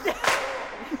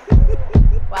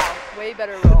way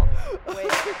better role. Way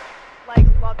better. Like,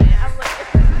 love it. I'm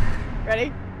like,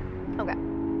 Ready? okay.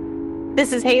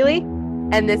 This is Haley.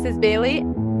 And this is Bailey.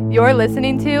 You're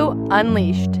listening to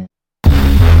Unleashed.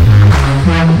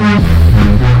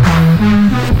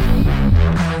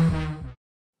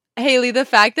 Haley, the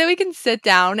fact that we can sit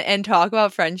down and talk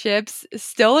about friendships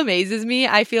still amazes me.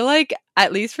 I feel like,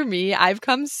 at least for me, I've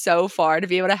come so far to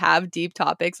be able to have deep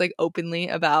topics like openly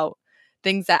about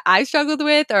things that I struggled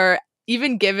with or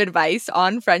even give advice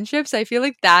on friendships. I feel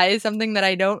like that is something that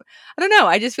I don't know.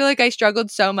 I just feel like I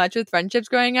struggled so much with friendships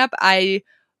growing up. I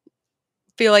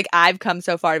feel like I've come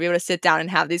so far to be able to sit down and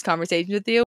have these conversations with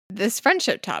you. This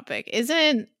friendship topic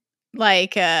isn't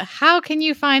like how can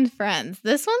you find friends?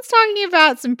 This one's talking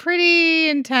about some pretty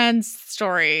intense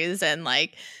stories and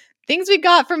like things we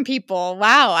got from people.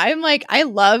 Wow, I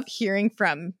love hearing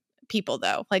from people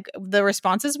though. Like the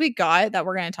responses we got that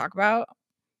we're going to talk about,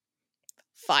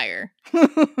 fire.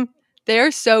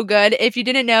 They're so good. If you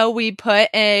didn't know, we put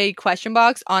a question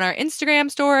box on our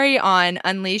Instagram story on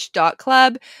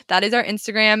unleashed.club. That is our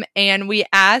Instagram. And we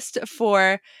asked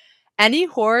for any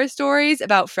horror stories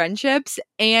about friendships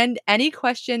and any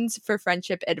questions for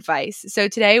friendship advice. So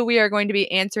today we are going to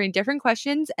be answering different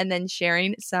questions and then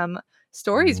sharing some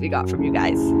stories we got from you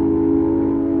guys.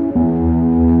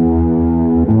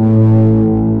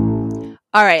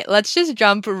 All right, let's just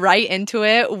jump right into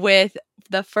it with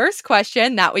the first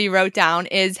question that we wrote down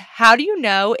is, how do you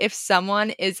know if someone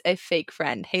is a fake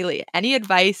friend? Haley, any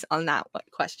advice on that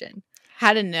question?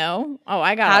 How to know? Oh,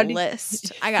 I got a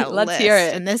list. I got a Let's list. hear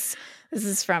it. And this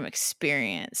is from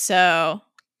experience. So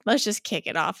let's just kick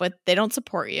it off with they don't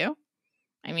support you.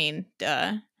 I mean,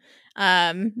 duh.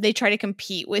 They try to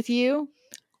compete with you.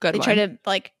 Good They one. try to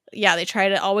they try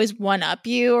to always one up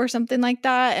you or something like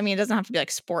that. I mean, it doesn't have to be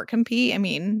like sport compete. I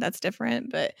mean, that's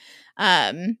different, but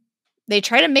they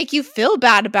try to make you feel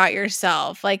bad about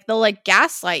yourself. Like they'll like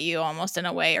gaslight you almost in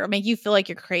a way or make you feel like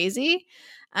you're crazy.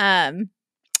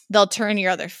 They'll turn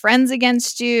your other friends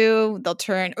against you. They'll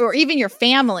turn, or even your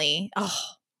family. Oh,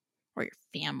 or your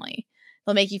family.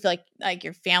 They'll make you feel like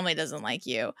your family doesn't like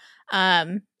you.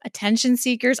 Attention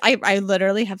seekers. I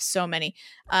literally have so many.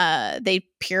 They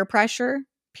peer pressure.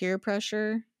 Peer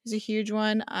pressure is a huge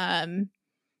one.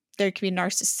 There could be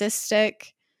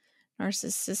narcissistic.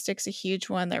 Narcissistic's a huge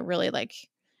one. They're really like,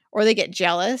 or they get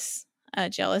jealous.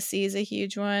 Jealousy is a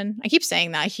huge one. I keep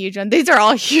saying that, huge one. These are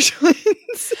all huge ones.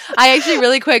 I actually,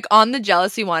 really quick on the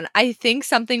jealousy one, I think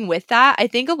something with that, I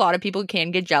think a lot of people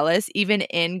can get jealous even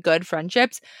in good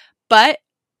friendships, but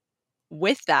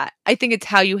with that, I think it's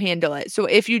how you handle it. So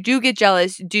if you do get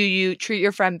jealous, do you treat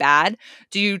your friend bad?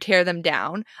 Do you tear them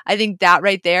down? I think that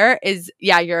right there is,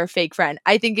 yeah, you're a fake friend.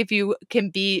 I think if you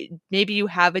can be, maybe you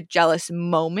have a jealous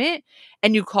moment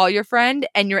and you call your friend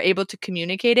and you're able to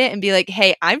communicate it and be like,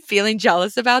 hey, I'm feeling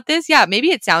jealous about this. Yeah,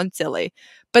 maybe it sounds silly,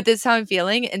 but this is how I'm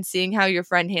feeling, and seeing how your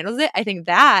friend handles it, I think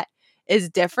that is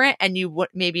different, and you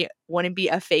maybe wouldn't be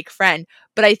a fake friend.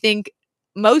 But I think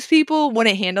most people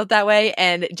wouldn't handle it that way,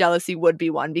 and jealousy would be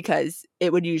one because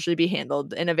it would usually be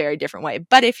handled in a very different way.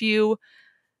 But if you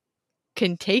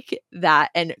can take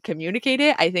that and communicate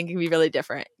it, I think it can be really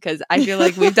different, because I feel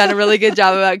like we've done a really good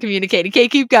job about communicating. Okay,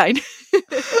 keep going.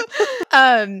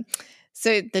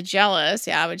 So the jealous,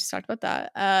 yeah, we just talked about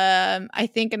that. I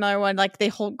think another one, like they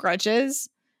hold grudges.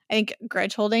 I think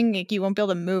grudge holding, like you won't be able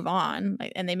to move on,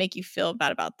 like, and they make you feel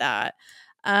bad about that.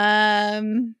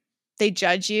 They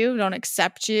judge you, don't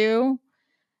accept you,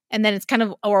 and then it's kind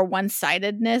of or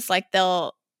one-sidedness. Like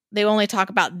they only talk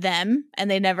about them,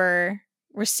 and they never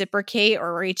reciprocate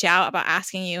or reach out about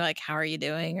asking you like how are you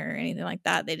doing or anything like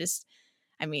that. They just,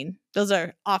 I mean, those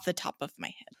are off the top of my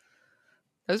head.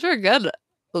 Those were good.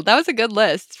 Well, that was a good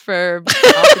list for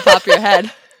off the top of your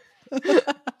head. I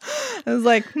was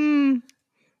like,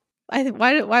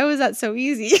 why was that so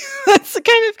easy? That's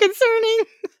kind of concerning.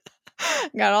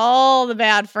 Got all the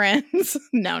bad friends.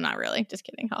 No, not really. Just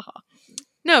kidding. Haha.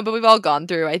 No, but we've all gone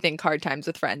through, I think, hard times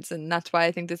with friends, and that's why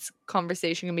I think this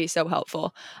conversation can be so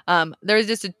helpful. There's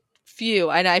just a few,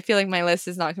 and I feel like my list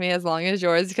is not going to be as long as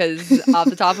yours, because off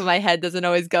the top of my head doesn't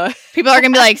always go. People are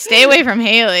going to be like, stay away from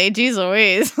Haley. Jeez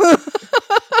Louise.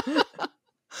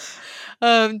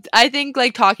 I think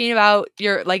like talking about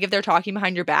your, like if they're talking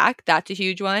behind your back, that's a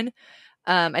huge one.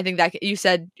 I think that you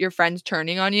said your friends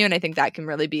turning on you, and I think that can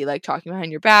really be like talking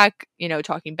behind your back,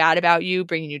 talking bad about you,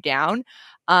 bringing you down.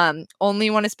 Only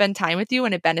want to spend time with you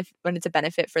when it's a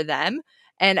benefit for them.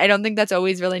 And I don't think that's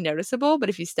always really noticeable, but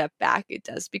if you step back, it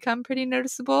does become pretty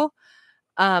noticeable.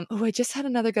 I just had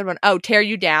another good one. Oh, tear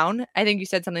you down. I think you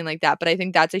said something like that, but I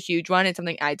think that's a huge one. It's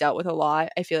something I dealt with a lot.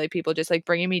 I feel like people just like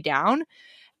bringing me down.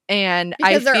 And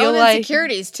because I their feel own like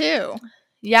insecurities too.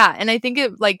 yeah, and I think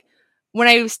it like when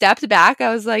I stepped back,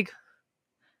 I was like,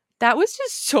 that was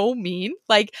just so mean.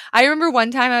 Like, I remember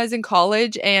one time I was in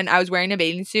college and I was wearing a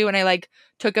bathing suit and I like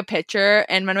took a picture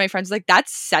and one of my friends was like,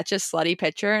 that's such a slutty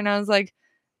picture. And I was like,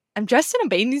 I'm dressed in a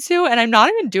bathing suit and I'm not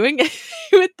even doing it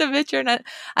with the picture. And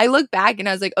I look back and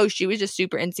I was like, oh, she was just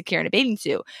super insecure in a bathing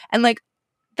suit. And like,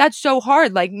 that's so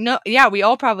hard. Like, no, yeah, we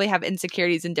all probably have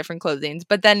insecurities in different clothings.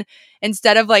 But then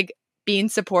instead of like being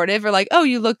supportive or like, oh,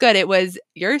 you look good, it was,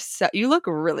 you look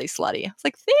really slutty. I was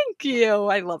like, thank you.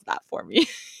 I love that for me.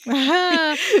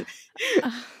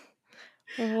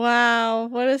 Wow,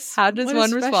 How does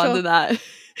one respond to that?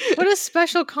 What a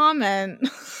special comment.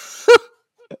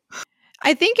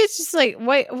 I think it's just like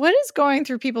what is going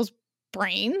through people's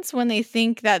brains when they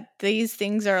think that these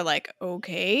things are like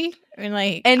okay? I mean,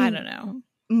 like, I And don't know.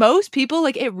 most people,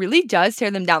 like, it really does tear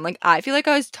them down. Like, I feel like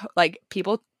I was like,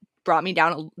 people brought me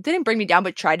down, didn't bring me down,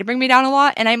 but tried to bring me down a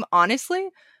lot. And I'm honestly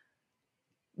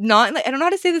not like, I don't know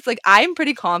how to say this. Like, I'm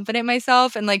pretty confident in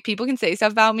myself, and like people can say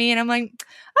stuff about me, and I'm like,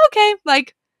 okay,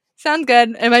 like, sounds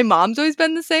good. And my mom's always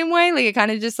been the same way. Like, it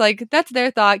kind of just like, that's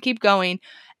their thought, keep going.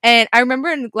 And I remember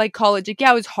in like college, like, yeah,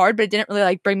 it was hard, but it didn't really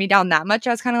like bring me down that much. I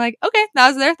was kind of like, okay, that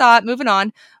was their thought, moving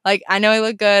on. Like, I know I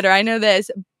look good or I know this,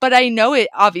 but I know it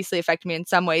obviously affected me in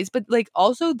some ways. But like,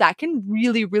 also, that can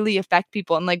really, really affect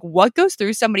people. And like, what goes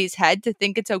through somebody's head to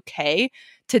think it's okay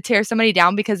to tear somebody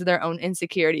down because of their own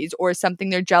insecurities or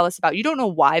something they're jealous about? You don't know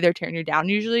why they're tearing you down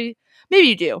usually. Maybe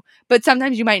you do, but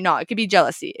sometimes you might not. It could be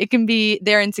jealousy. It can be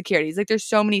their insecurities. Like, there's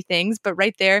so many things, but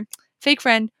right there, fake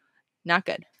friend, not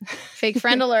good. Fake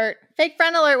friend alert. Fake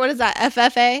friend alert. What is that?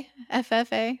 FFA?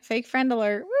 FFA. Fake friend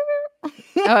alert. Oh,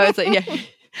 it's like, yeah.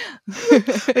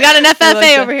 We got an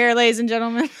FFA over here, ladies and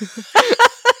gentlemen.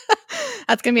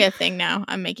 That's going to be a thing now.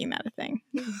 I'm making that a thing.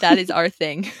 That is our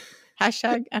thing.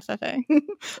 Hashtag FFA.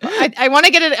 I want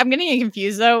to get it. I'm getting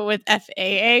confused though with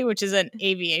FAA, which is an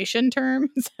aviation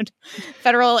term.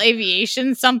 Federal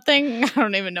Aviation something. I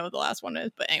don't even know what the last one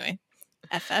is, but anyway.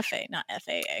 FFA, not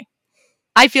FAA.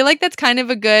 I feel like that's kind of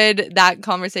that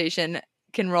conversation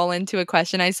can roll into a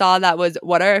question I saw that was,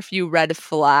 what are a few red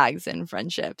flags in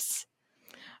friendships?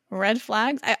 Red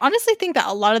flags? I honestly think that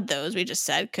a lot of those we just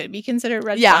said could be considered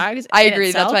red Yeah, flags. I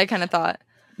agree. That's what I kind of thought.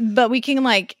 But we can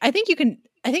I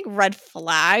think red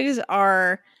flags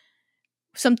are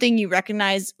something you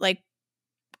recognize like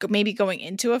maybe going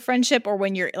into a friendship or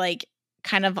when you're like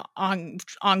kind of on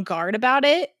guard about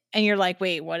it. And you're like,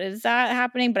 wait, what is that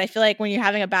happening? But I feel like when you're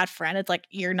having a bad friend, it's like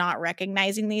you're not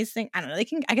recognizing these things. I don't know.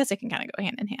 I guess they can kind of go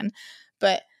hand in hand.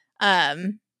 But I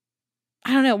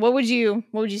don't know. What would you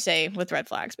say with red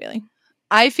flags, Bailey?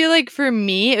 I feel like for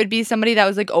me, it would be somebody that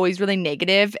was like always really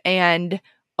negative and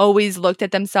always looked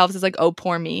at themselves as like, oh,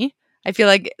 poor me. I feel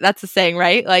like that's the saying,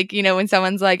 right? Like, you know, when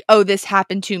someone's like, oh, this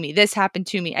happened to me. This happened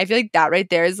to me. I feel like that right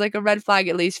there is like a red flag,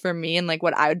 at least for me, and like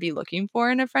what I would be looking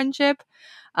for in a friendship.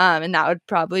 And that would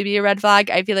probably be a red flag.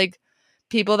 I feel like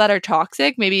people that are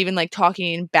toxic, maybe even like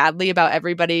talking badly about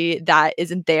everybody that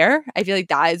isn't there, I feel like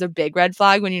that is a big red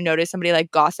flag when you notice somebody like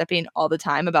gossiping all the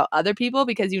time about other people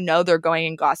because you know they're going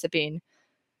and gossiping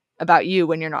about you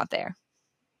when you're not there.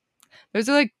 Those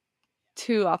are like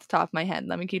two off the top of my head.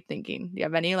 Let me keep thinking. Do you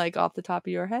have any like off the top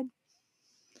of your head?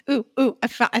 Ooh,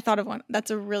 I thought of one.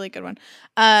 That's a really good one.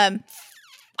 I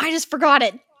just forgot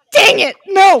it. Dang it.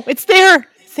 No, it's there.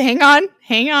 Hang on.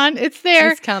 It's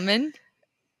there. It's coming.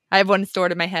 I have one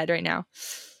stored in my head right now.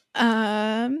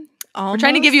 We're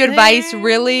trying to give you advice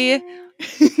really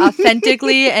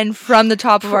authentically and from the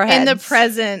top of our heads. In the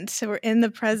present. We're in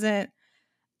the present.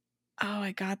 Oh,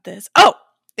 I got this. Oh,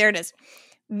 there it is.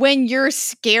 When you're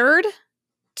scared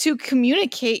to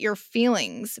communicate your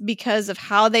feelings because of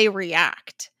how they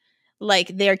react.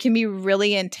 Like, there can be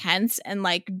really intense and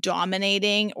like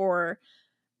dominating or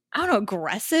I don't know,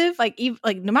 aggressive. Like, even,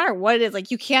 like no matter what it is, like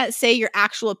you can't say your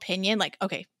actual opinion. Like,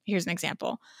 okay, here's an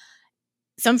example.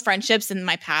 Some friendships in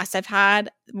my past I've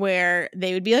had where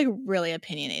they would be like really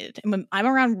opinionated. And when I'm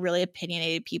around really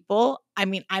opinionated people, I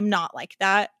mean, I'm not like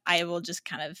that. I will just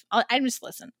I just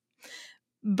listen.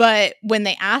 But when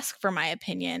they ask for my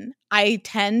opinion, I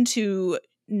tend to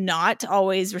not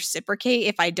always reciprocate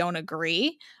if I don't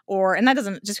agree. And that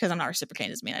doesn't, just because I'm not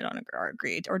reciprocating doesn't mean I don't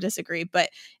agree or disagree. But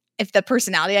if the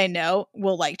personality I know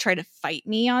will like try to fight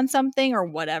me on something or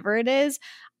whatever it is,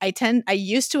 I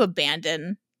used to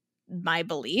abandon my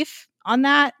belief on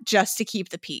that just to keep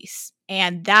the peace.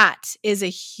 And that is a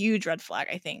huge red flag,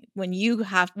 I think, when you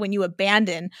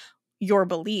abandon your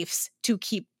beliefs to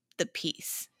keep the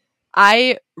peace.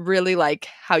 I really like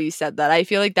how you said that. I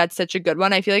feel like that's such a good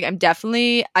one. I feel like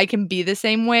I can be the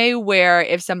same way where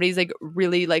if somebody's like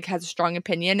really like has a strong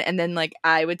opinion and then like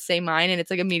I would say mine and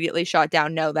it's like immediately shot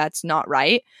down. No, that's not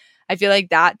right. I feel like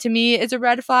that to me is a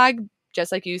red flag,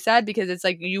 just like you said, because it's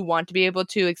like you want to be able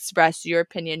to express your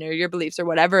opinion or your beliefs or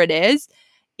whatever it is,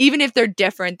 even if they're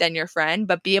different than your friend,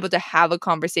 but be able to have a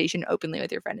conversation openly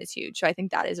with your friend is huge. So I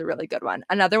think that is a really good one.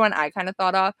 Another one I kind of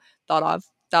thought of thought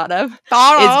of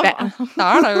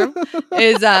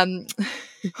is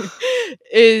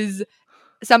is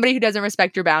somebody who doesn't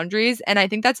respect your boundaries. And I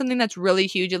think that's something that's really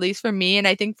huge, at least for me, and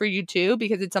I think for you too,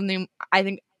 because it's something I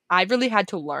think I've really had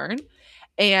to learn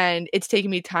and it's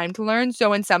taken me time to learn. So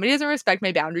when somebody doesn't respect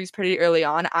my boundaries pretty early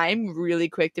on, I'm really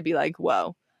quick to be like,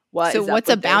 whoa, what So is up what's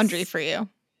a with boundary this? for you?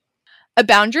 A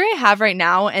boundary I have right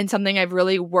now and something I've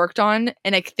really worked on,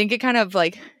 and I think it kind of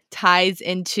like ties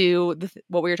into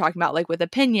what we were talking about, like with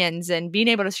opinions and being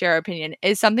able to share our opinion,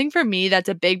 is something for me that's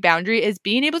a big boundary, is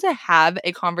being able to have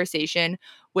a conversation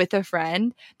with a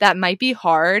friend that might be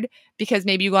hard because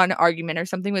maybe you got in an argument or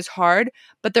something was hard,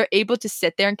 but they're able to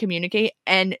sit there and communicate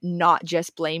and not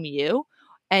just blame you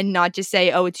and not just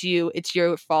say, oh, it's you, it's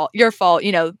your fault,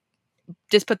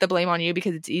 just put the blame on you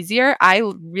because it's easier. I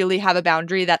really have a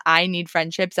boundary that I need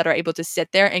friendships that are able to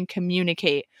sit there and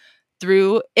communicate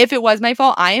through. If it was my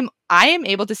fault, I am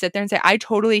able to sit there and say, I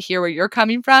totally hear where you're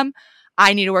coming from.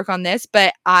 I need to work on this.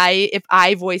 But if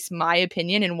I voice my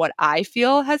opinion and what I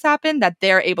feel has happened, that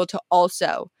they're able to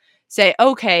also say,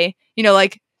 okay,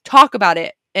 like talk about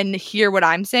it and hear what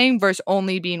I'm saying versus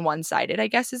only being one-sided, I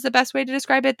guess is the best way to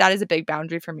describe it. That is a big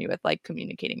boundary for me with like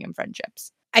communicating in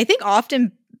friendships. I think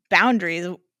often boundaries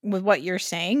with what you're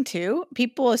saying too,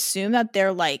 people assume that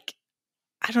they're like,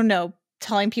 I don't know,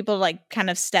 telling people to like kind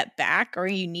of step back or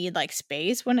you need like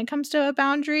space when it comes to a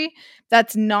boundary.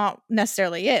 That's not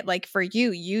necessarily it. Like for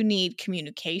you, you need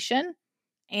communication.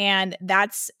 And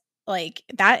that's like,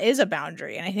 that is a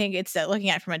boundary. And I think it's looking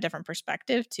at it from a different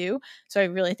perspective too. So I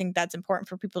really think that's important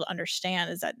for people to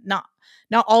understand, is that not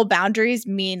all boundaries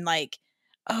mean like,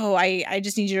 oh, I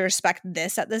just need you to respect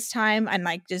this at this time and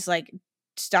like just like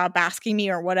stop asking me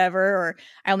or whatever, or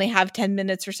I only have 10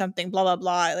 minutes or something, blah blah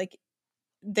blah. Like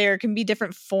there can be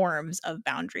different forms of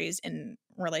boundaries in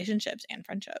relationships and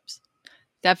friendships.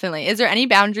 Definitely. Is there any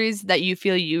boundaries that you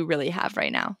feel you really have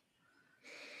right now?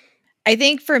 I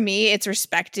think for me, it's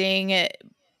respecting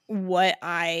what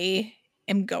I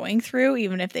am going through,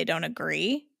 even if they don't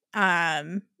agree,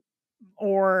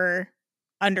 or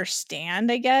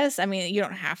understand, I guess. I mean, you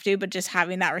don't have to, but just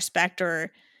having that respect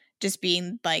or just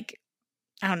being like,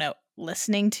 I don't know,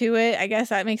 listening to it, I guess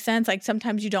that makes sense. Like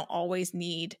sometimes you don't always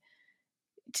need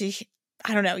to,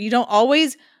 I don't know, you don't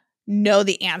always know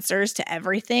the answers to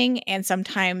everything. And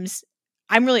sometimes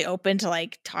I'm really open to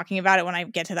like talking about it when I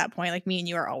get to that point. Like me and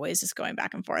you are always just going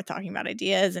back and forth talking about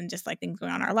ideas and just like things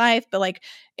going on in our life. But like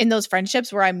in those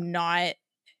friendships where I'm not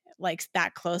like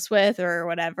that close with or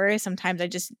whatever, sometimes I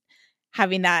just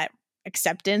having that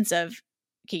acceptance of,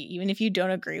 okay, even if you don't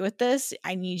agree with this,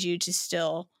 I need you to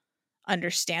still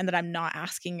understand that I'm not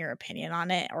asking your opinion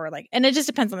on it, or like, and it just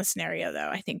depends on the scenario though.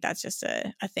 I think that's just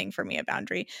a thing for me, a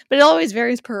boundary, but it always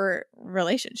varies per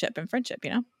relationship and friendship.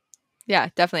 Yeah,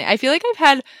 definitely. I feel like I've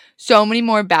had so many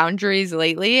more boundaries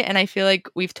lately, and I feel like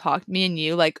we've talked, me and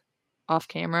you, like off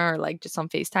camera or like just on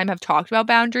FaceTime, have talked about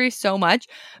boundaries so much.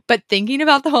 But thinking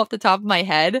about them off the top of my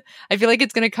head, I feel like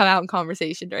it's going to come out in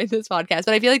conversation during this podcast.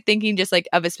 But I feel like thinking just like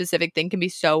of a specific thing can be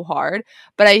so hard.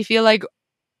 But I feel like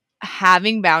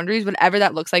having boundaries, whatever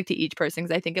that looks like to each person,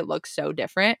 because I think it looks so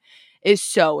different, is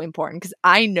so important. Because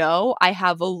I know I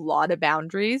have a lot of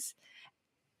boundaries.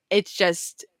 It's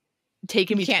just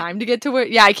taking me time to get to where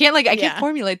I can't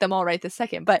formulate them all right this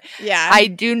second, but I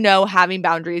do know having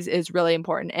boundaries is really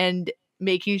important, and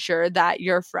making sure that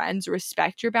your friends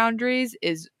respect your boundaries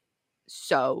is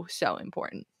so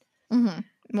important.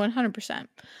 100%.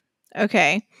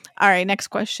 Okay. All right, next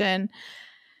question.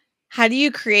 How do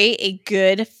you create a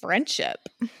good friendship?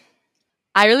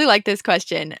 I really like this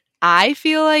question. I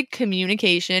feel like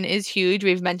communication is huge.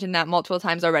 We've mentioned that multiple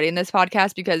times already in this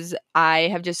podcast because I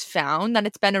have just found that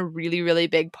it's been a really, really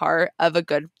big part of a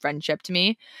good friendship to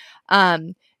me.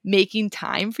 Making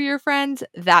time for your friends,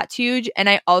 that's huge. And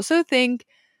I also think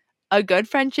a good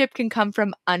friendship can come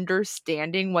from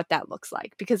understanding what that looks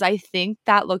like, because I think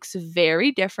that looks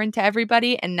very different to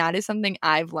everybody. And that is something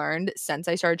I've learned since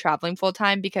I started traveling full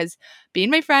time, because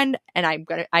being my friend, and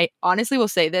I honestly will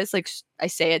say this, like I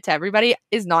say it to everybody,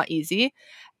 is not easy.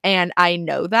 And I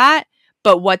know that,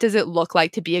 but what does it look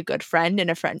like to be a good friend in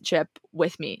a friendship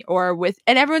with me or with,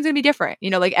 and everyone's going to be different.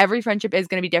 Like every friendship is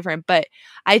going to be different. But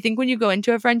I think when you go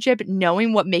into a friendship,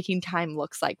 knowing what making time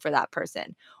looks like for that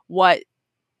person, what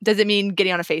does it mean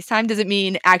getting on a FaceTime? Does it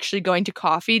mean actually going to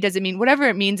coffee? Does it mean whatever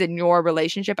it means in your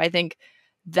relationship? I think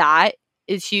that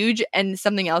is huge. And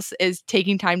something else is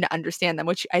taking time to understand them,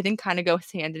 which I think kind of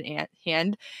goes hand in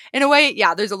hand in a way.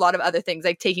 Yeah, there's a lot of other things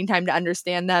like taking time to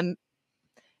understand them,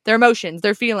 their emotions,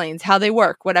 their feelings, how they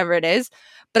work, whatever it is.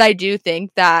 But I do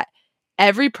think that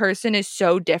every person is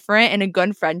so different, and a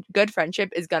good friendship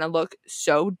is going to look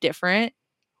so different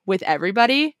with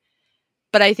everybody.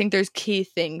 But I think there's key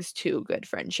things to good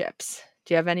friendships.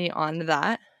 Do you have any on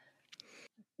that?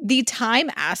 The time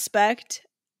aspect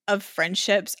of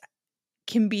friendships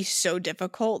can be so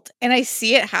difficult. And I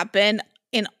see it happen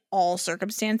in all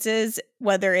circumstances,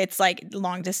 whether it's like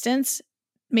long distance,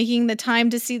 making the time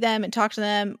to see them and talk to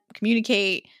them,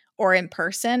 communicate, or in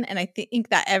person. And I think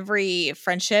that every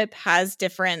friendship has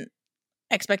different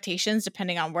expectations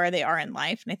depending on where they are in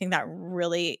life. And I think that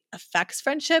really affects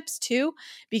friendships too,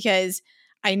 because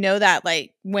I know that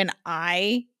like when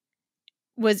I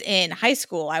was in high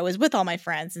school, I was with all my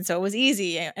friends. And so it was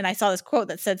easy. And I saw this quote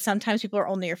that said, sometimes people are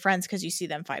only your friends because you see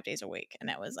them 5 days a week. And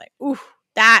it was like, ooh,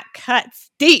 that cuts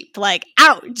deep, like,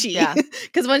 ouchie. Yeah.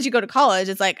 Because once you go to college,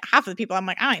 it's like half of the people I'm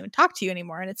like, I don't even talk to you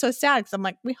anymore. And it's so sad because I'm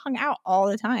like, we hung out all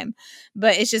the time.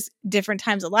 But it's just different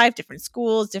times of life, different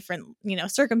schools, different,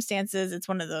 circumstances. It's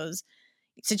one of those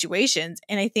situations.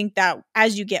 And I think that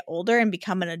as you get older and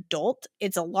become an adult,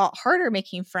 it's a lot harder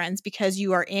making friends because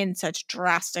you are in such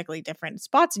drastically different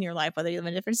spots in your life, whether you live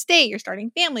in a different state, you're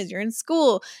starting families, you're in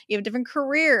school, you have a different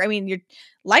career. I mean, your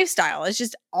lifestyle is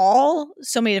just all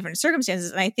so many different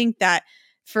circumstances. And I think that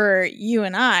for you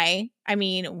and I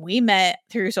mean, we met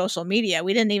through social media.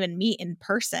 We didn't even meet in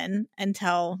person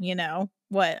until,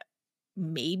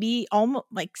 maybe almost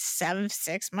like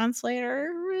 6 months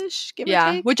later ish, give or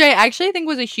take. Which I actually think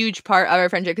was a huge part of our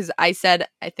friendship, because I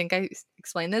think I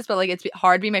explained this, but like it's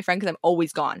hard to be my friend because I'm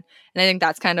always gone. And I think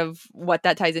that's kind of what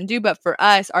that ties into. But for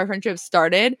us, our friendship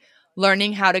started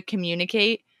learning how to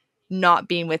communicate, not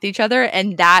being with each other.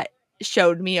 And that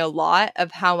showed me a lot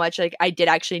of how much like I did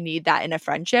actually need that in a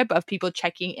friendship, of people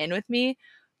checking in with me,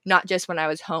 not just when I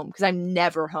was home, because I'm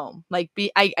never home. Like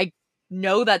I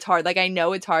know that's hard. Like I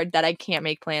know it's hard that I can't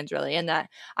make plans really, and that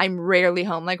I'm rarely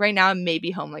home. Like right now I'm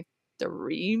maybe home like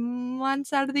 3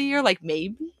 months out of the year, like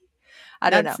maybe. I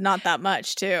don't know. That's not that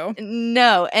much too.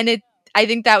 No, and I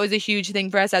think that was a huge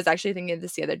thing for us. I was actually thinking of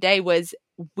this the other day, was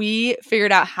we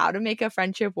figured out how to make a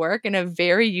friendship work in a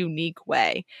very unique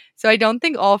way. So I don't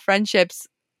think all friendships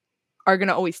are going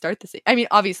to always start the same. I mean,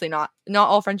 obviously not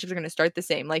all friendships are going to start the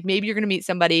same. Like maybe you're going to meet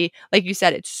somebody, like you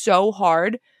said, it's so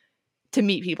hard to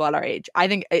meet people at our age. I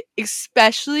think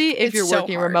especially if you're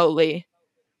working remotely.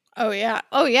 Oh yeah.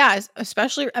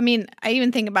 Especially, I mean, I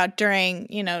even think about during,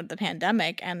 the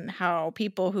pandemic and how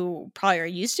people who probably are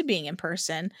used to being in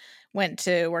person went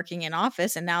to working in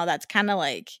office. And now that's kind of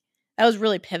like, that was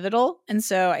really pivotal. And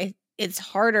so it's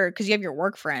harder because you have your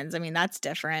work friends. I mean, that's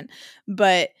different.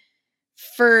 But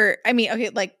okay,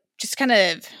 like just kind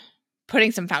of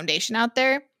putting some foundation out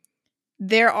there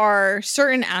are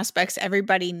certain aspects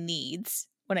everybody needs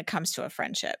when it comes to a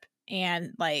friendship.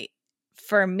 And like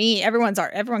for me, everyone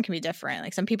can be different.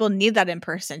 Like some people need that in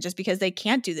person just because they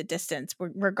can't do the distance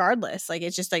regardless. Like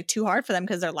it's just like too hard for them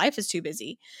because their life is too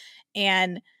busy.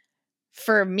 And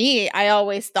for me, I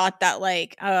always thought that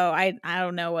like, oh, I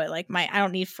don't know what, like I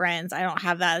don't need friends. I don't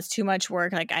have that. It's too much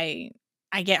work. Like I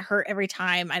get hurt every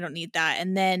time. I don't need that.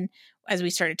 And then as we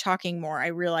started talking more, I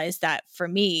realized that for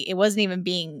me, it wasn't even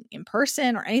being in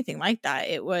person or anything like that.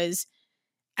 It was,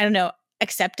 I don't know,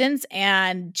 acceptance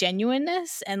and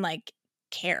genuineness and like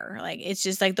care. Like it's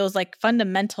just like those like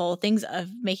fundamental things of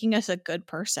making us a good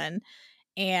person.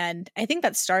 And I think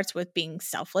that starts with being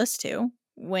selfless too.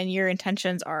 When your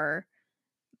intentions are,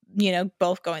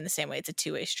 both going the same way. It's a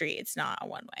two-way street. It's not a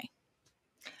one way.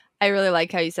 I really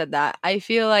like how you said that. I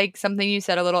feel like something you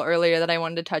said a little earlier that I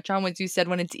wanted to touch on was you said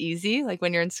when it's easy, like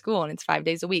when you're in school and it's 5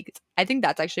 days a week. I think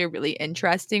that's actually a really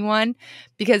interesting one,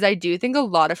 because I do think a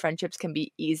lot of friendships can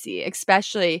be easy,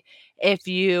 especially if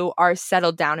you are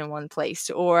settled down in one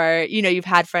place, or, you've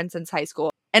had friends since high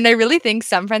school. And I really think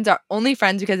some friends are only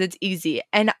friends because it's easy.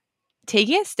 And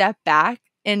taking a step back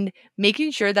and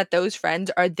making sure that those friends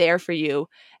are there for you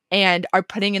and are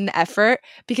putting in the effort,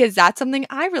 because that's something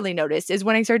I really noticed is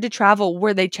when I started to travel,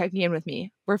 were they checking in with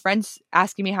me? Were friends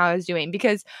asking me how I was doing?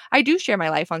 Because I do share my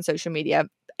life on social media.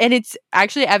 And it's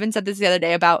actually, Evan said this the other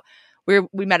day about we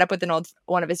met up with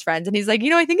one of his friends, and he's like,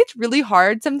 I think it's really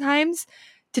hard sometimes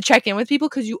to check in with people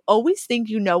because you always think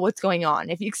you know what's going on,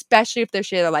 especially if they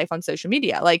share their life on social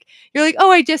media. Like, you're like,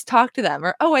 oh, I just talked to them,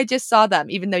 or oh, I just saw them,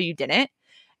 even though you didn't.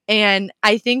 And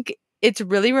I think it's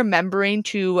really remembering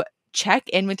to check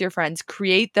in with your friends,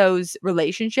 create those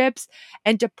relationships,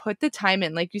 and to put the time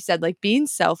in. Like you said, like being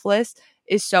selfless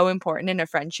is so important in a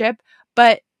friendship,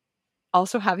 but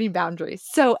also having boundaries.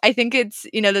 So I think it's,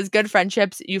 those good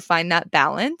friendships, you find that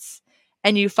balance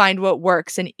and you find what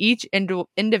works in each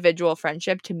individual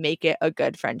friendship to make it a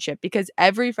good friendship, because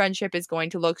every friendship is going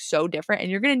to look so different and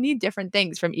you're going to need different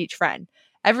things from each friend.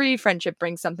 Every friendship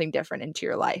brings something different into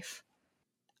your life.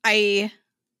 I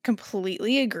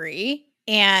completely agree.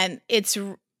 And it's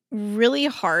really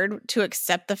hard to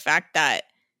accept the fact that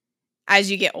as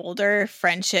you get older,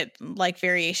 friendship like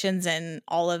variations and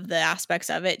all of the aspects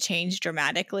of it change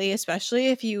dramatically, especially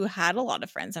if you had a lot of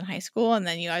friends in high school and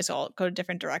then you guys all go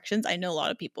different directions. I know a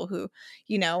lot of people who,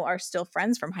 are still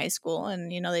friends from high school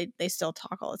and, they still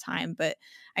talk all the time. But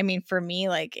I mean, for me,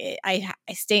 like I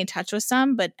stay in touch with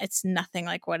some, but it's nothing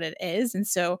like what it is. And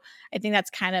so I think that's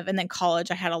kind of, and then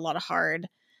college, I had a lot of hard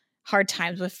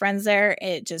times with friends there.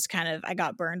 It just kind of, I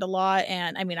got burned a lot.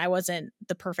 And I mean, I wasn't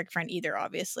the perfect friend either,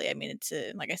 obviously. I mean,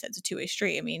 like I said, it's a two-way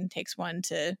street. I mean, it takes one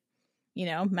to,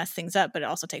 mess things up, but it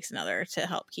also takes another to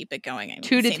help keep it going. I mean,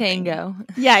 two to tango.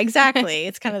 Yeah, exactly.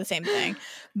 It's kind of the same thing.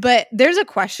 But there's a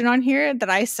question on here that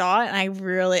I saw, and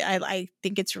I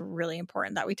think it's really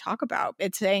important that we talk about.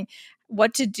 It's saying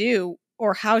what to do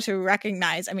or how to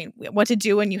recognize, what to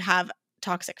do when you have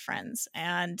toxic friends.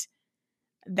 And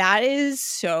that is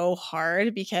so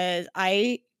hard because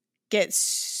I get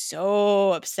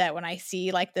so upset when I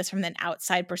see like this from an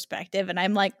outside perspective, and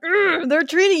I'm like, they're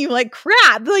treating you like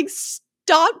crap. Like,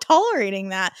 stop tolerating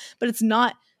that. But it's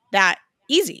not that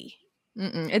easy.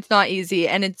 It's not easy.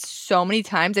 And it's so many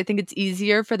times, I think it's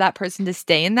easier for that person to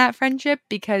stay in that friendship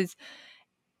because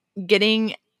I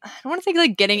don't want to say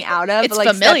like getting out of, it's but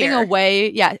like familiar. Stepping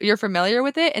away. Yeah, you're familiar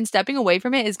with it, and stepping away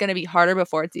from it is going to be harder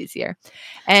before it's easier.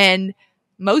 And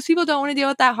most people don't want to deal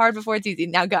with that hard before it's easy.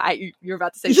 Now, you're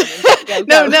about to say something.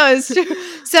 Go. No, it's true.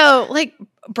 So, like,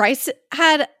 Bryce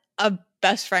had a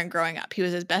best friend growing up. He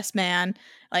was his best man.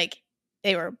 Like,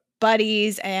 they were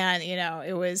buddies, and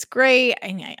it was great.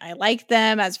 I liked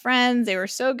them as friends. They were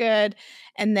so good.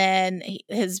 And then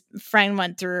his friend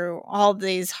went through all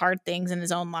these hard things in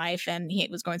his own life, and he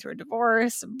was going through a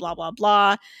divorce, blah blah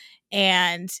blah.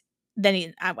 And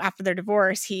then after their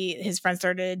divorce, his friend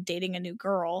started dating a new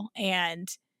girl, and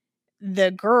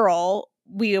the girl,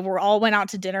 we were all went out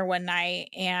to dinner one night,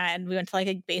 and we went to like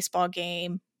a baseball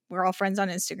game. We're all friends on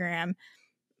Instagram.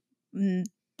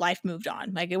 Life moved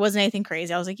on. Like, it wasn't anything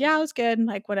crazy. I was like, yeah, it was good.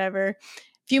 Like, whatever. A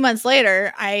few months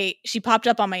later, she popped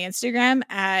up on my Instagram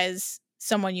as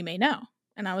someone you may know.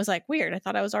 And I was like, weird. I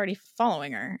thought I was already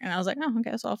following her. And I was like, oh,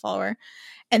 okay, so I'll follow her.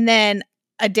 And then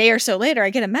a day or so later, I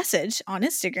get a message on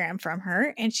Instagram from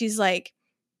her, and she's like,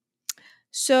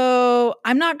 so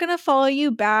I'm not going to follow you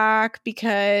back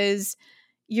because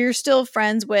you're still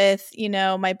friends with,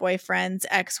 my boyfriend's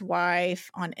ex-wife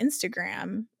on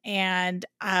Instagram. And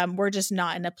we're just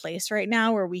not in a place right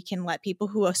now where we can let people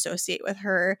who associate with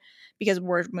her because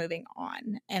we're moving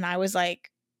on. And I was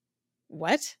like,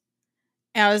 what?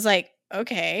 And I was like,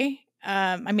 okay.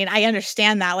 I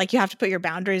understand that. Like, you have to put your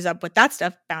boundaries up with that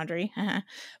stuff. Boundary.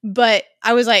 But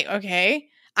I was like, okay.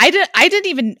 I didn't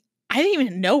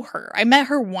even know her. I met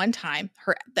her one time,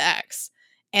 the ex.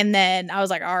 And then I was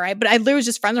like, all right. But I literally was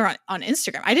just friends with her on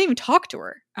Instagram. I didn't even talk to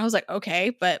her. I was like,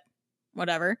 okay, but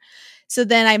whatever. So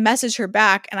then I messaged her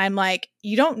back, and I'm like,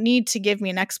 you don't need to give me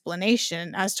an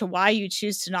explanation as to why you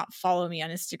choose to not follow me on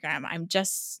Instagram.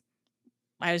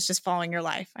 I was just following your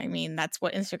life. I mean, that's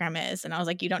what Instagram is. And I was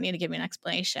like, you don't need to give me an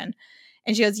explanation.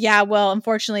 And she goes, yeah, well,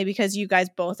 unfortunately, because you guys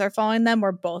both are following them,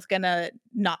 we're both going to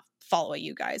not follow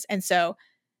you guys. And so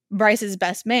Bryce's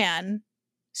best man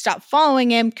stopped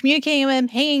following him, communicating with him,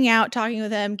 hanging out, talking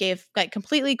with him, gave like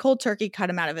completely cold turkey, cut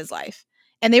him out of his life.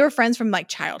 And they were friends from like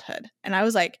childhood. And I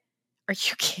was like, are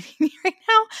you kidding me right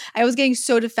now? I was getting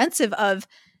so defensive of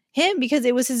him because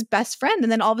it was his best friend.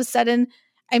 And then all of a sudden,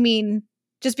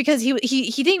 just because we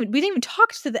didn't even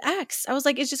talk to the ex. I was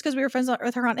like, it's just because we were friends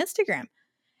with her on Instagram.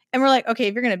 And we're like, okay,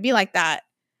 if you're going to be like that,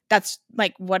 that's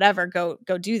like, whatever, go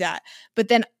do that. But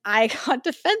then I got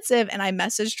defensive and I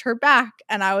messaged her back,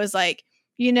 and I was like,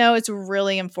 it's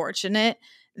really unfortunate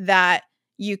that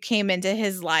you came into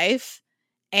his life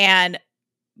and,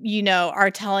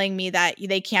 are telling me that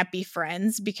they can't be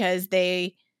friends because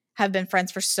they have been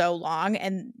friends for so long.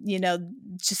 And,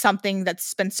 just something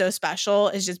that's been so special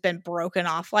has just been broken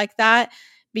off like that,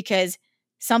 because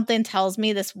something tells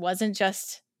me this wasn't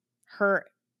just her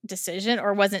decision,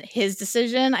 or wasn't his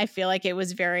decision. I feel like it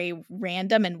was very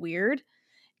random and weird.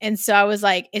 And so I was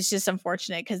like, it's just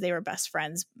unfortunate because they were best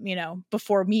friends,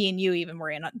 before me and you even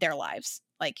were in their lives,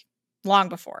 like long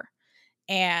before.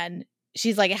 And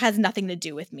she's like, it has nothing to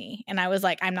do with me. And I was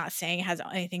like, I'm not saying it has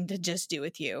anything to just do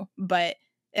with you, but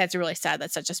that's really sad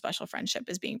that such a special friendship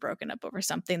is being broken up over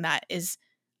something that is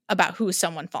about who's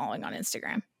someone following on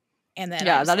Instagram. And then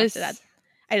Yeah, I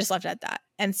just left it at that.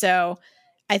 And so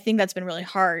I think that's been really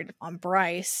hard on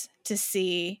Bryce to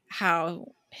see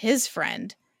how his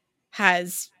friend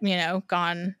has,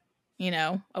 gone,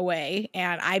 away.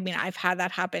 And I mean, I've had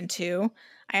that happen too.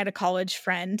 I had a college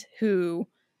friend who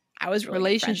I was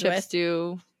really good friends relationships with.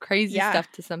 do crazy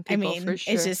stuff to some I people, mean, for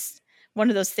sure. it's just one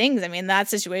of those things. I mean, that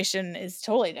situation is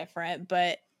totally different,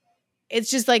 but it's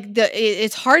just like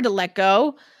it's hard to let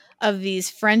go of these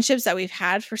friendships that we've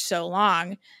had for so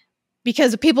long,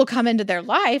 because people come into their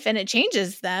life and it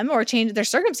changes them, or their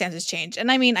circumstances change.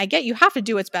 And I mean, I get you have to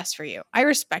do what's best for you. I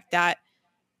respect that,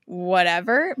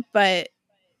 whatever, but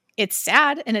it's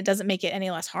sad and it doesn't make it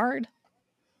any less hard.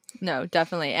 No,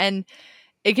 definitely. And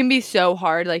it can be so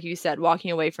hard, like you said,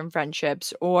 walking away from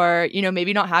friendships, or,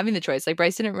 maybe not having the choice. Like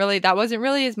Bryce that wasn't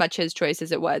really as much his choice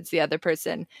as it was the other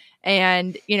person.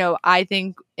 And, I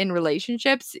think in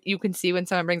relationships, you can see when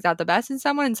someone brings out the best in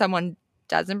someone and someone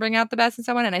doesn't bring out the best in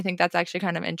someone. And I think that's actually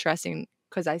kind of interesting,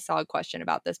 because I saw a question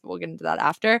about this, but we'll get into that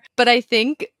after. But I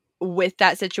think with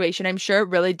that situation, I'm sure it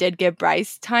really did give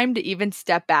Bryce time to even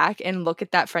step back and look at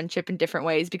that friendship in different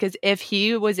ways. Because if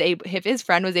his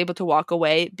friend was able to walk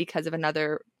away because of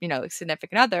another,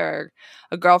 significant other, or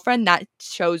a girlfriend, that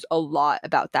shows a lot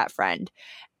about that friend.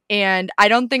 And I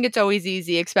don't think it's always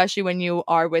easy, especially when you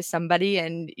are with somebody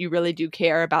and you really do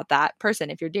care about that person.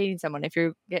 If you're dating someone, if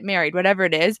you get married, whatever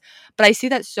it is. But I see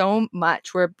that so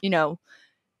much where, a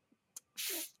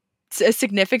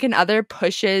significant other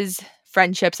pushes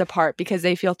friendships apart because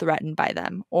they feel threatened by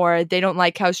them, or they don't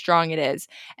like how strong it is.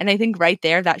 And I think right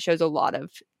there, that shows a lot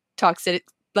of toxic,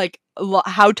 like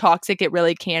how toxic it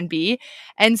really can be.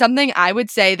 And something I would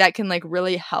say that can like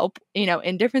really help,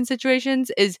 in different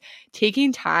situations, is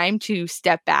taking time to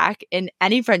step back in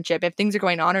any friendship, if things are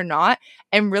going on or not,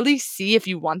 and really see if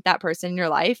you want that person in your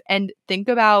life, and think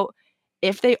about,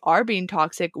 if they are being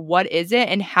toxic, what is it,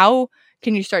 and how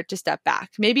can you start to step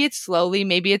back? Maybe it's slowly,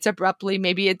 maybe it's abruptly,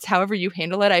 maybe it's however you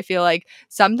handle it. I feel like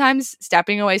sometimes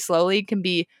stepping away slowly can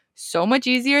be so much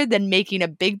easier than making a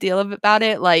big deal about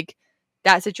it, like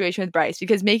that situation with Bryce,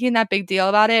 because making that big deal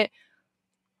about it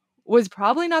was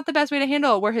probably not the best way to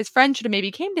handle it, where his friend should have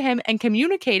maybe came to him and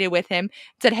communicated with him,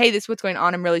 said, hey, this is what's going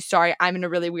on. I'm really sorry. I'm in a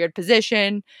really weird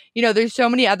position. There's so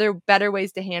many other better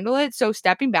ways to handle it. So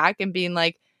stepping back and being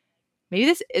like, maybe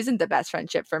this isn't the best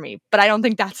friendship for me, but I don't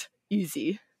think that's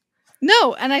easy.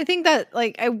 No, and I think that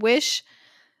like I wish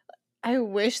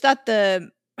that the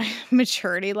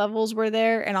maturity levels were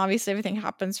there, and obviously everything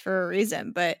happens for a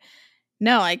reason, but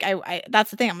no, like I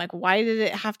that's the thing. I'm like, why did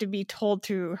it have to be told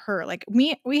through her? Like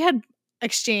we had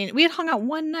hung out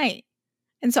one night,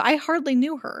 and so I hardly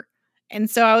knew her. And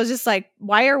so I was just like,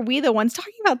 why are we the ones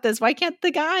talking about this? Why can't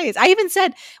the guys? I even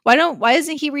said, why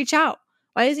doesn't he reach out?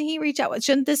 Why doesn't he reach out?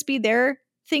 Shouldn't this be their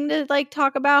thing to like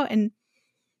talk about? And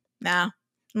nah,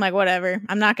 I'm like, whatever.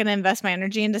 I'm not going to invest my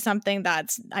energy into something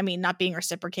that's, not being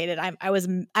reciprocated. I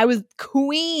was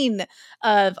queen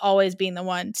of always being the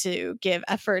one to give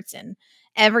efforts and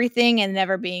everything, and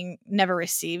never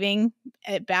receiving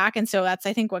it back. And so that's,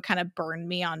 I think, what kind of burned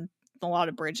me on a lot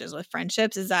of bridges with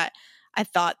friendships, is that I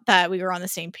thought that we were on the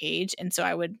same page. And so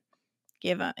I would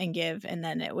give and give, and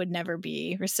then it would never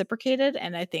be reciprocated.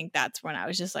 And I think that's when I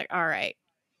was just like, all right,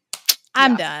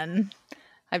 I'm done.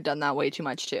 I've done that way too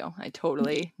much too. I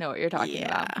totally know what you're talking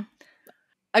about.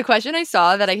 A question I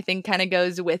saw that I think kind of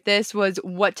goes with this was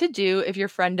what to do if your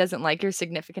friend doesn't like your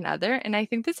significant other. And I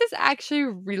think this is actually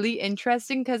really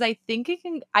interesting, because I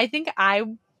think I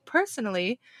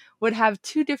personally would have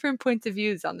two different points of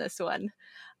views on this one.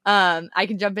 I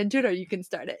can jump into it, or you can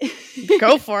start it.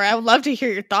 Go for it. I would love to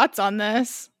hear your thoughts on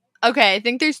this. Okay, I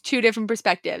think there's two different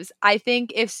perspectives. I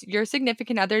think if your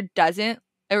significant other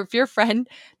or if your friend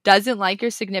doesn't like your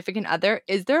significant other,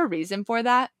 is there a reason for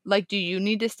that? Like, do you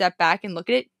need to step back and look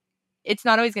at it? It's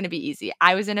not always going to be easy.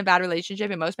 I was in a bad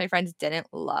relationship and most of my friends didn't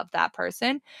love that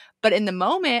person. But in the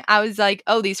moment, I was like,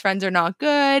 oh, these friends are not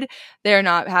good. They're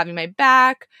not having my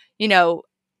back,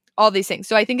 all these things.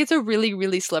 So I think it's a really,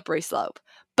 really slippery slope.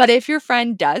 But if your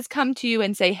friend does come to you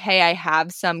and say, hey, I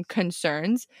have some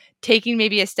concerns, taking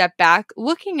maybe a step back,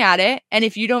 looking at it, and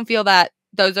if you don't feel that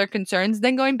those are concerns,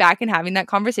 then going back and having that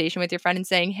conversation with your friend and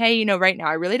saying, hey, right now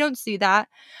I really don't see that.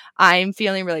 I'm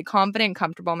feeling really confident and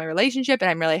comfortable in my relationship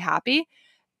and I'm really happy.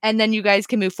 and then you guys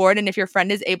can move forward. And if your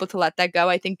friend is able to let that go,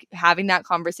 I think having that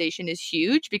conversation is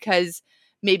huge, because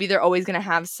maybe they're always going to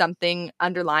have something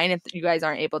underlying if you guys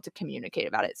aren't able to communicate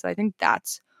about it. So I think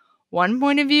that's one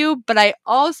point of view. But I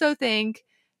also think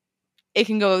it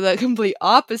can go the complete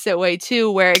opposite way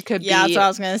too, where it could be. Yeah, that's what I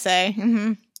was going to say.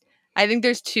 Mm-hmm. I think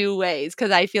there's two ways,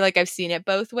 because I feel like I've seen it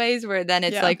both ways, where then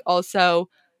it's Yeah. like, also,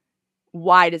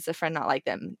 why does the friend not like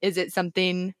them? Is it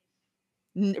something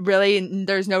really,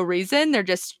 there's no reason? They're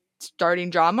just starting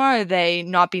drama? Are they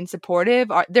not being supportive?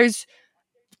 There's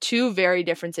two very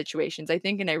different situations, I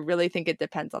think, and I really think it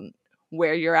depends on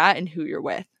where you're at and who you're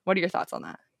with. What are your thoughts on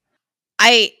that?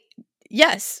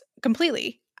 Yes,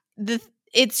 completely.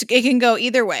 It can go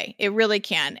either way. It really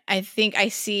can. I think I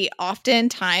see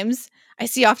oftentimes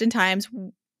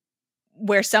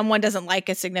where someone doesn't like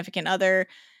a significant other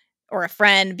or a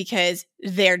friend because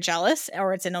they're jealous,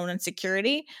 or it's an own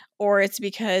insecurity, or it's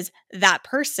because that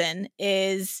person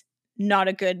is not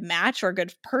a good match or a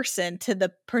good person to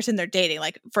the person they're dating.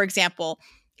 Like, for example,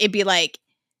 it'd be like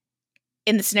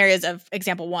in the scenarios of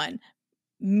example 1,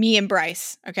 me and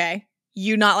Bryce, okay?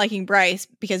 You not liking Bryce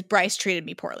because Bryce treated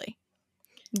me poorly.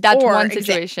 That's one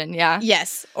situation, yeah.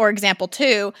 Yes. Or example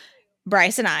 2,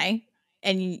 Bryce and I,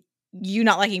 and you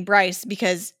not liking Bryce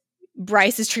because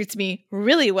Bryce treats me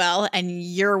really well, and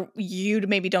you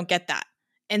maybe don't get that.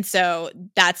 And so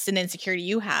that's an insecurity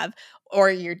you have, or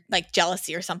you're like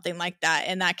jealousy or something like that.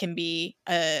 And that can be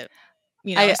a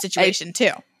situation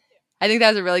too. I think that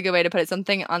was a really good way to put it.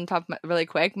 Something on top really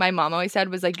quick, my mom always said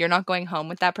was like, you're not going home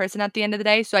with that person at the end of the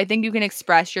day. So I think you can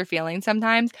express your feelings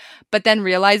sometimes, but then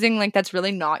realizing like that's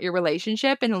really not your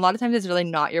relationship. And a lot of times it's really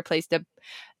not your place to.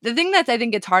 The thing that's I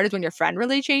think it's hard is when your friend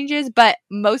really changes. But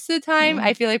most of the time,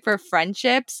 I feel like for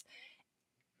friendships,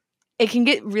 it can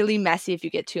get really messy if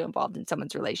you get too involved in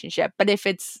someone's relationship. But if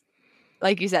it's,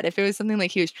 like you said, if it was something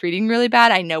like he was treating really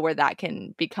bad, I know where that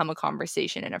can become a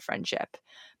conversation in a friendship.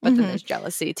 But then there's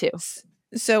jealousy too.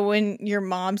 So when your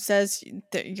mom says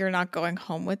that you're not going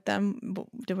home with them,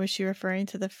 was she referring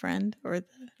to the friend or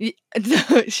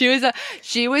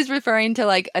she was referring to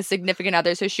like a significant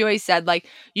other. So she always said like,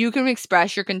 you can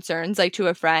express your concerns like to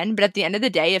a friend, but at the end of the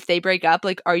day, if they break up,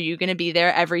 like, are you going to be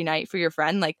there every night for your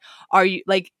friend? Like, are you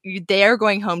like they're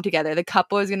going home together? The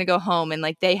couple is going to go home and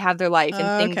like they have their life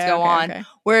and things go on. Okay.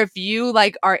 Where if you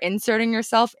like are inserting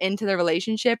yourself into their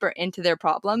relationship or into their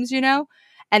problems,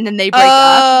 and then they break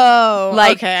up.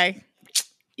 Like, okay.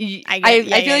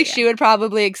 I feel like she would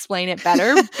probably explain it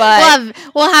better, but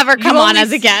we'll have her come on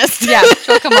as a guest. Yeah,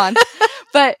 she'll come on.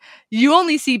 But you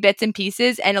only see bits and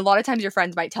pieces, and a lot of times your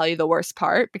friends might tell you the worst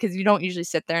part because you don't usually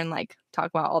sit there and like talk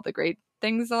about all the great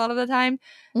things a lot of the time.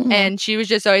 Mm-hmm. And she was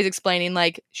just always explaining,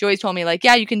 like, she always told me like,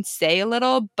 yeah, you can say a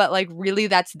little, but like really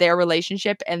that's their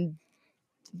relationship and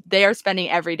they are spending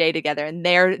every day together and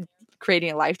they're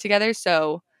creating a life together.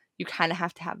 So you kind of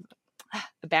have to have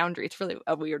a boundary. It's really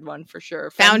a weird one for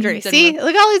sure. Boundaries. See,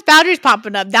 look at all these boundaries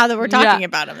popping up now that we're talking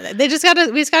about them. We just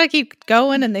gotta keep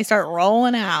going, and they start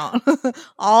rolling out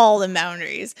all the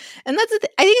boundaries. And that's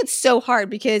I think it's so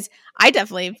hard because I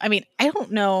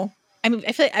don't know. I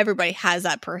feel like everybody has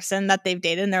that person that they've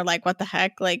dated, and they're like, "What the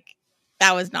heck? Like,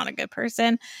 that was not a good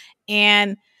person."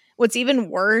 And what's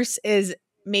even worse is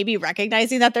maybe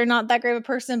recognizing that they're not that great of a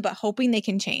person, but hoping they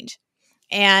can change.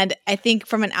 And I think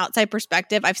from an outside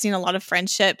perspective, I've seen a lot of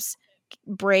friendships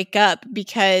break up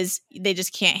because they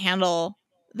just can't handle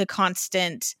the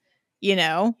constant,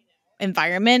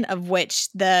 environment of which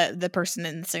the person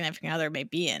in the significant other may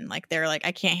be in. Like, they're like,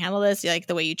 I can't handle this. Like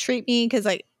the way you treat me, because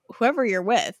like whoever you're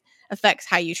with affects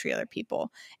how you treat other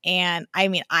people. And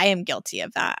I am guilty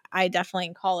of that. I definitely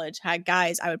in college had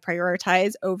guys I would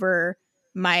prioritize over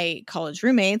my college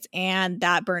roommates, and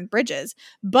that burned bridges.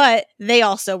 But they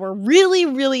also were really,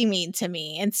 really mean to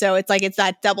me. And so it's like, it's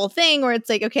that double thing where it's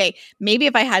like, okay, maybe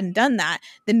if I hadn't done that,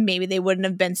 then maybe they wouldn't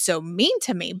have been so mean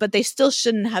to me, but they still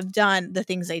shouldn't have done the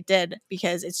things they did,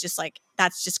 because it's just like,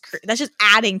 that's just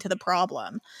adding to the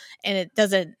problem, and it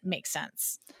doesn't make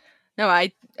sense. No,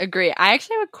 I agree. I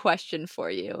actually have a question for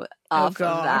you off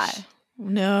of that.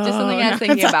 No. Just something I was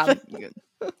thinking about.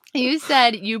 You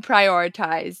said you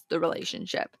prioritize the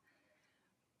relationship.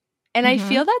 And I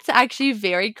feel that's actually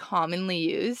very commonly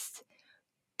used.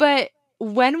 But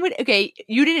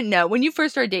you didn't know when you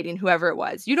first started dating whoever it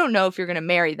was. You don't know if you're going to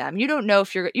marry them. You don't know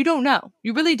you don't know.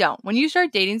 You really don't. When you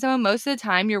start dating someone, most of the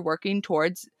time you're working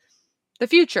towards the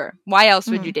future. Why else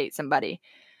would you date somebody?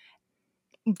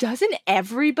 Doesn't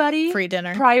everybody free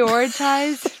dinner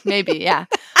prioritize? Maybe, yeah.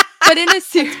 But in a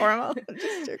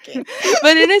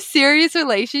serious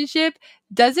relationship,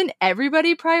 doesn't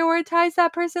everybody prioritize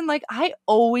that person? Like, I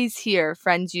always hear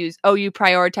friends use, oh, you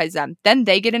prioritize them. Then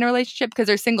they get in a relationship because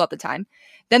they're single at the time.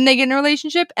 Then they get in a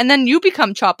relationship and then you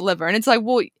become chopped liver. And it's like,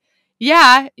 well,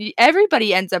 yeah,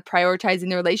 everybody ends up prioritizing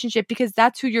the relationship because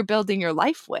that's who you're building your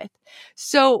life with.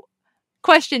 So,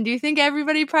 question, do you think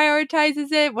everybody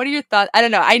prioritizes it? What are your thoughts? I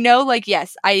don't know. I know, like,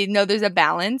 yes, I know there's a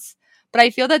balance, but I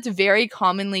feel that's very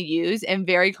commonly used and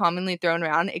very commonly thrown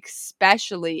around,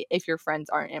 especially if your friends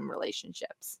aren't in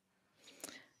relationships.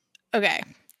 Okay,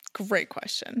 great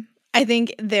question. I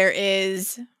think there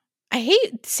is, I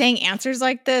hate saying answers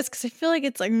like this because I feel like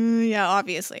it's like, yeah,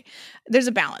 obviously. There's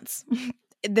a balance.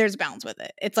 There's a balance with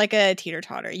it. It's like a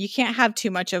teeter-totter. You can't have too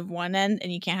much of one end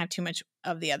and you can't have too much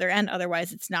of the other end.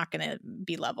 Otherwise, it's not going to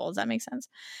be level. Does that make sense?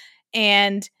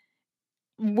 And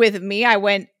with me, I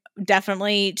went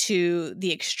definitely to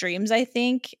the extremes, I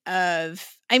think, of,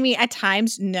 I mean, at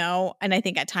times, no. And I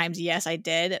think at times, yes, I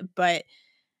did. But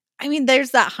I mean,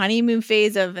 there's that honeymoon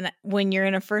phase of when you're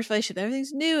in a first relationship,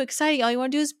 everything's new, exciting. All you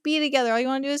want to do is be together. All you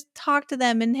want to do is talk to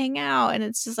them and hang out. And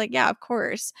it's just like, yeah, of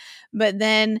course. But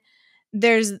then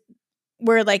there's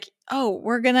where like, oh,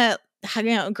 we're going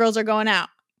to, girls are going out.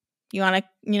 You want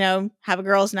to, have a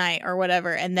girls' night or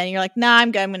whatever. And then you're like, nah,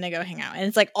 I'm good. I'm going to go hang out. And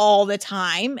it's like all the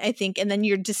time, I think. And then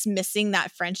you're dismissing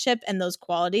that friendship and those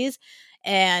qualities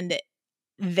and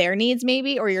their needs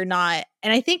maybe, or you're not.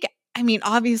 And I think, I mean,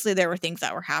 obviously there were things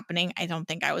that were happening I don't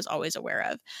think I was always aware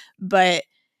of, but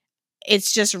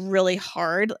it's just really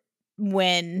hard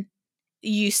when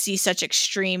you see such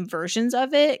extreme versions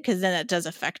of it because then it does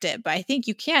affect it. But I think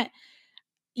you can't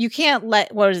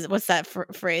let, what's that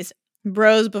phrase?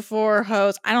 Bros before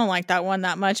hoes. I don't like that one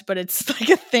that much, but it's like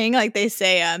a thing. Like they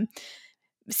say,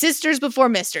 sisters before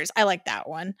misters. I like that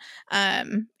one.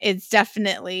 It's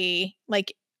definitely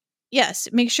like, yes,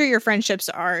 make sure your friendships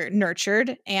are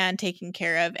nurtured and taken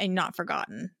care of and not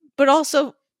forgotten. But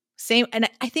also same, and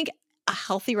I think a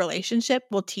healthy relationship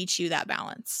will teach you that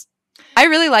balance. I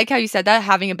really like how you said that,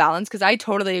 having a balance, because I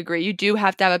totally agree. You do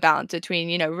have to have a balance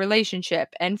between, relationship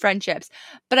and friendships.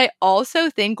 But I also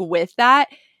think with that,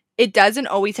 it doesn't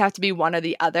always have to be one or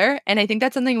the other. And I think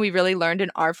that's something we really learned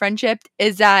in our friendship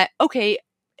is that, okay,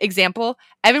 example,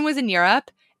 Evan was in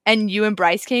Europe and you and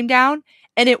Bryce came down.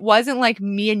 And it wasn't like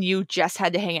me and you just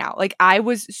had to hang out. Like I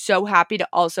was so happy to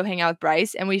also hang out with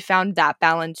Bryce. And we found that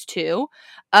balance too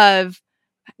of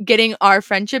getting our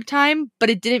friendship time, but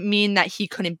it didn't mean that he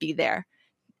couldn't be there.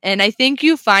 And I think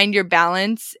you find your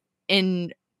balance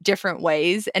in different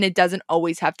ways, and it doesn't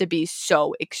always have to be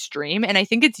so extreme. And I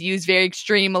think it's used very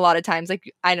extreme a lot of times.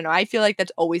 Like, I don't know, I feel like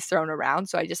that's always thrown around.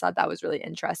 So I just thought that was really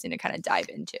interesting to kind of dive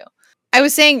into. I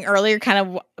was saying earlier, kind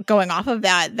of going off of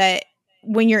that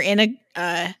when you're in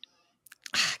a,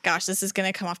 gosh, this is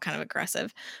going to come off kind of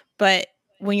aggressive, but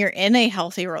when you're in a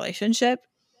healthy relationship,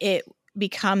 it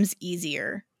becomes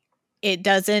easier.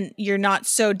 You're not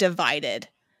so divided.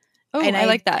 Oh, and I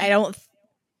like that.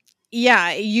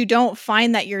 You don't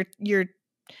find that you're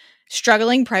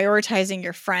struggling prioritizing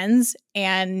your friends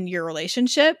and your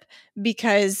relationship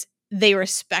because they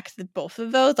respect both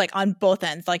of those, like on both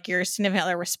ends. Like your significant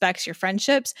other respects your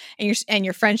friendships and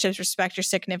your friendships respect your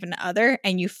significant other,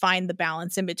 and you find the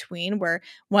balance in between where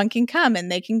one can come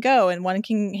and they can go and one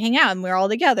can hang out and we're all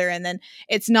together. And then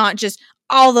it's not just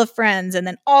all the friends and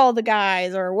then all the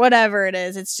guys or whatever it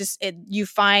is. It's just you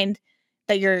find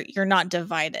that you're not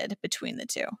divided between the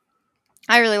two.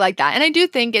 I really like that. And I do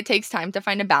think it takes time to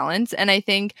find a balance. And I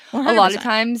think 100%. A lot of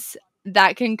times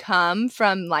that can come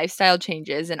from lifestyle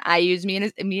changes. And I use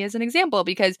me as an example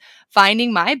because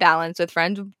finding my balance with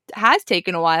friends has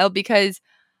taken a while because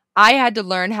I had to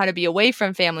learn how to be away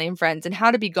from family and friends and how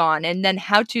to be gone and then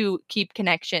how to keep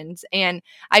connections. And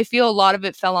I feel a lot of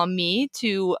it fell on me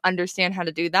to understand how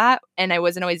to do that. And I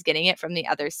wasn't always getting it from the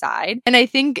other side. And I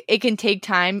think it can take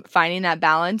time finding that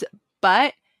balance,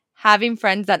 but having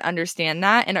friends that understand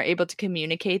that and are able to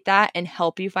communicate that and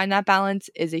help you find that balance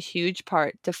is a huge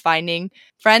part to finding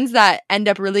friends that end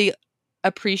up really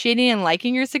appreciating and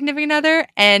liking your significant other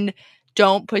and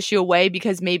don't push you away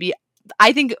because maybe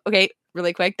I think, okay,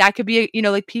 really quick, that could be,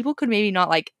 like people could maybe not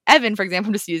like Evan, for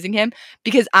example, just using him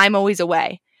because I'm always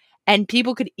away. And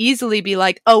people could easily be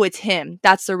like, oh, it's him.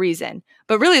 That's the reason.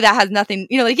 But really that has nothing,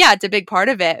 yeah, it's a big part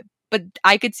of it. But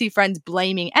I could see friends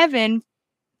blaming Evan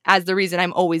as the reason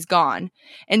I'm always gone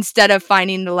instead of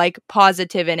finding the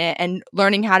positive in it and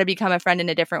learning how to become a friend in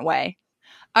a different way.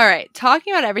 All right,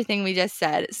 talking about everything we just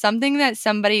said, something that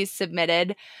somebody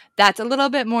submitted that's a little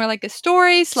bit more like a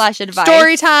story / advice.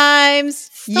 Story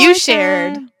times. You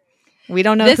shared. We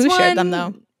don't know who shared them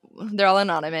though. They're all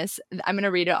anonymous. I'm going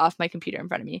to read it off my computer in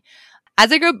front of me.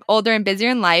 As I grow older and busier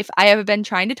in life, I have been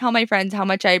trying to tell my friends how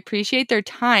much I appreciate their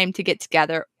time to get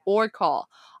together or call.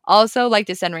 Also, like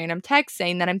to send random texts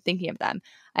saying that I'm thinking of them.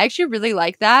 I actually really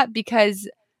like that because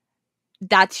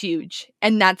that's huge.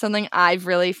 And that's something I've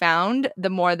really found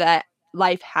the more that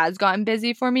life has gotten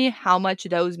busy for me, how much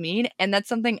those mean. And that's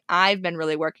something I've been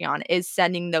really working on is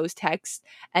sending those texts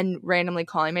and randomly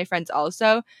calling my friends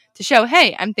also to show,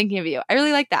 hey, I'm thinking of you. I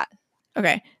really like that.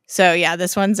 Okay. So yeah,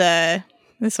 this one's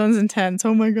intense.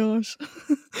 Oh my gosh.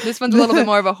 This one's a little bit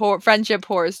more of a friendship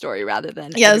horror story rather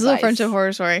than this is a friendship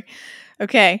horror story.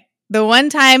 Okay. The one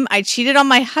time I cheated on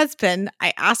my husband,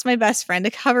 I asked my best friend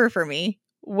to cover for me.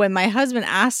 When my husband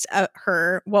asked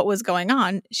her what was going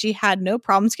on, she had no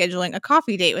problem scheduling a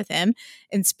coffee date with him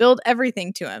and spilled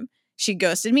everything to him. She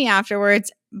ghosted me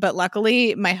afterwards, but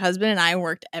luckily my husband and I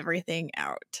worked everything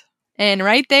out. And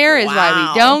right there is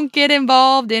why we don't get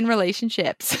involved in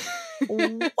relationships.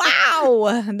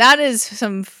 Wow. That is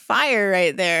some fire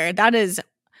right there. That is,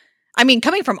 I mean,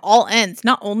 coming from all ends,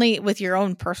 not only with your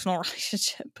own personal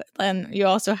relationship, but then you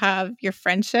also have your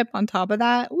friendship on top of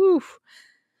that. Oof.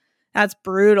 That's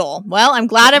brutal. Well, I'm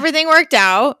glad everything worked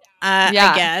out. I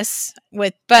guess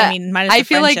minus the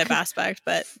friendship aspect,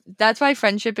 but that's why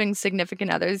friendship and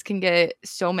significant others can get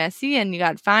so messy, and you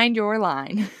got to find your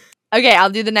line. Okay, I'll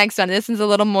do the next one. This one's a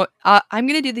little more. I'm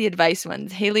gonna do the advice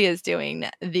ones. Haley is doing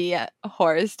the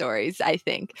horror stories, I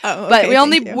think. Oh, okay, but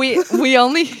we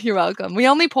only. You're welcome. We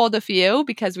only pulled a few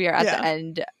because we are at the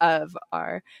end of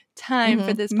our time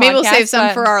for this podcast. Maybe we'll save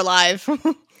some for our live.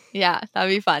 Yeah, that'd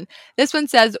be fun. This one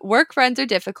says, work friends are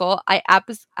difficult. I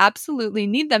absolutely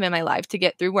need them in my life to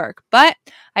get through work. But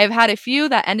I have had a few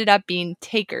that ended up being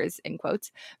takers, in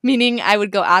quotes, meaning I would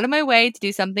go out of my way to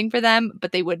do something for them,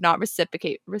 but they would not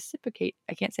reciprocate.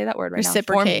 I can't say that word right now.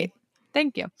 For me.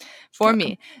 Thank you. For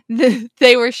me.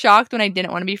 They were shocked when I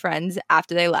didn't want to be friends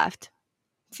after they left.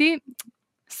 See?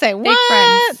 Say what?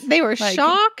 Friends. They were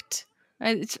shocked?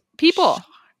 It's people.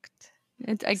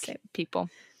 People.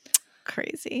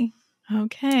 Crazy.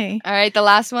 Okay. All right, the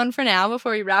last one for now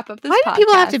before we wrap up this podcast. Why do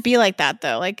people have to be like that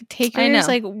though? Like takers,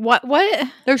 like what?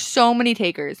 There's so many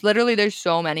takers. Literally, there's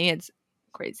so many. It's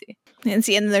crazy. And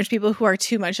then there's people who are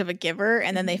too much of a giver,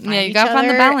 and then they find you gotta find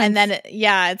the balance. And then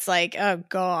it's like, oh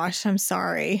gosh, I'm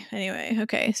sorry. Anyway,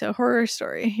 okay, so horror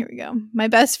story. Here we go. My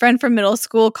best friend from middle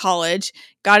school, college,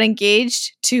 got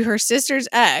engaged to her sister's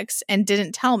ex and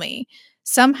didn't tell me.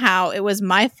 Somehow it was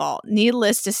my fault.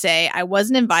 Needless to say, I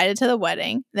wasn't invited to the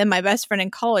wedding. Then my best friend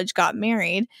in college got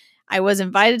married. I was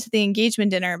invited to the engagement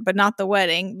dinner, but not the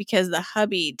wedding because the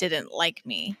hubby didn't like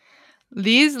me.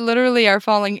 These literally are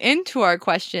falling into our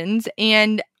questions,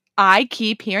 and I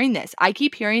keep hearing this. I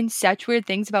keep hearing such weird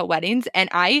things about weddings, and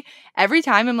every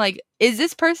time I'm like, is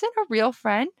this person a real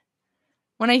friend?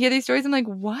 When I hear these stories, I'm like,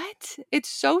 what? It's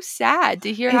so sad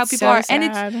to hear how people are. Sad.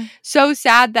 And it's so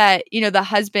sad that, the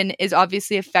husband is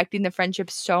obviously affecting the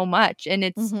friendship so much. And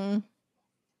it's,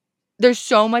 there's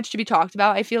so much to be talked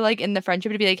about. I feel like in the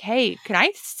friendship to be like, hey, can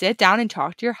I sit down and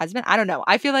talk to your husband? I don't know.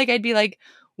 I feel like I'd be like,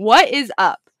 what is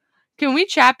up? Can we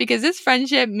chat? Because this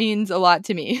friendship means a lot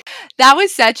to me. That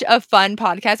was such a fun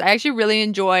podcast. I actually really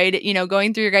enjoyed,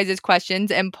 going through your guys'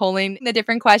 questions and pulling the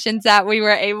different questions that we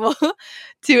were able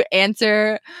to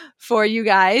answer for you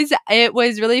guys. It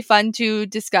was really fun to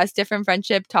discuss different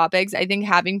friendship topics. I think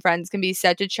having friends can be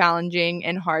such a challenging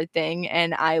and hard thing.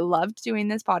 And I loved doing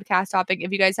this podcast topic.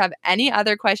 If you guys have any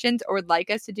other questions or would like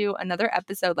us to do another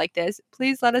episode like this,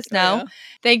 please let us know. Yeah.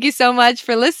 Thank you so much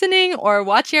for listening or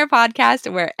watching our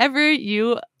podcast wherever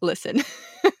you listen.